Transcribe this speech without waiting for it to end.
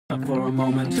Stop for a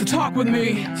moment to talk with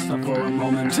me. Stop for a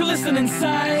moment To listen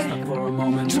inside. Stop for a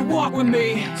moment To walk with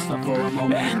me. Stop for a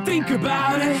moment And think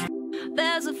about it.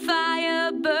 There's a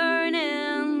fire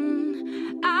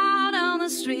burning out on the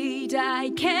street. I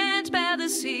can't bear the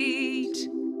heat.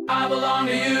 I belong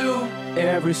to you.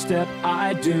 every step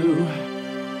I do.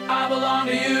 I belong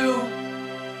to you.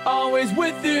 Always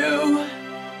with you.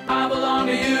 I belong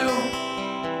to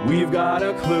you. We've got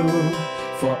a clue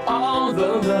for all the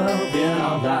love in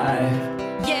our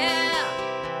life. Yeah,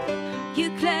 you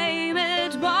claim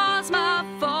it was my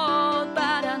fault,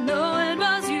 but I know it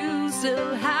was you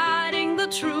still hiding the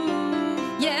truth.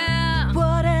 Yeah,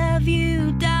 what have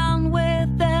you done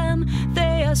with them?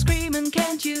 They are screaming,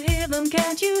 can't you hear them?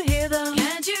 Can't you hear them?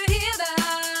 Can't you hear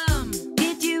them?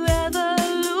 Did you ever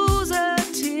lose a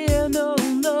tear? No,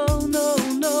 no, no,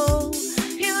 no.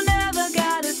 You never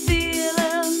got a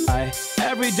feeling.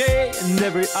 Every day and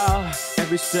every hour,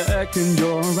 every second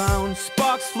you're around.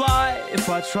 Sparks fly if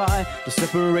I try to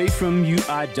separate from you,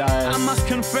 I die. I must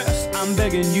confess, I'm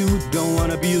begging you, don't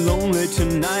wanna be lonely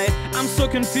tonight. I'm so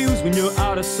confused when you're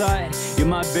out of sight. You're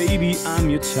my baby, I'm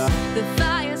your child. The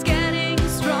fire's getting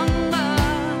stronger.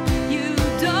 You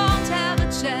don't have a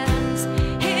chance.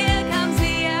 Here comes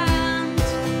the end.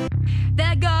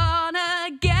 They're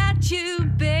gonna get you,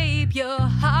 babe. Your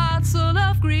heart's full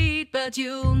of greed, but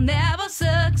you'll never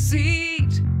succeed.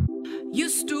 You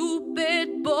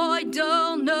stupid boy,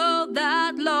 don't know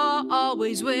that law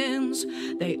always wins.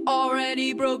 They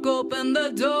already broke open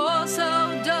the door,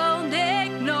 so don't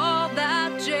ignore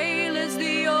that jail is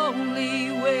the only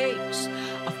waste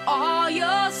of all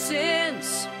your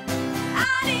sins. I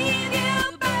need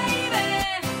you, baby.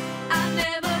 I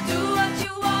never do what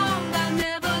you want. I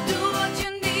never do what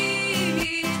you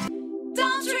need.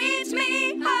 Don't treat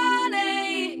me,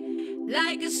 honey,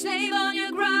 like a slave on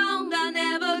your ground. I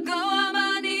never go on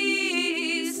my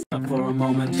knees. Stop for a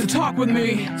moment To talk with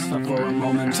me. Stop for a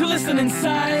moment To listen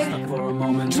inside. Stop for a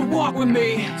moment To walk with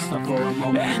me. Stop for a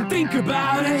moment And think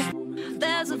about it.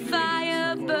 There's a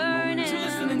fire burning To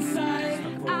listen inside.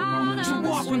 out To on the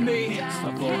walk with me.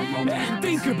 Stop for a moment And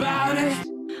think about it.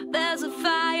 There's a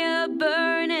fire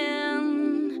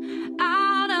burning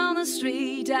out on the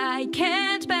street. I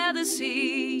can't bear the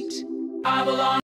heat. I belong.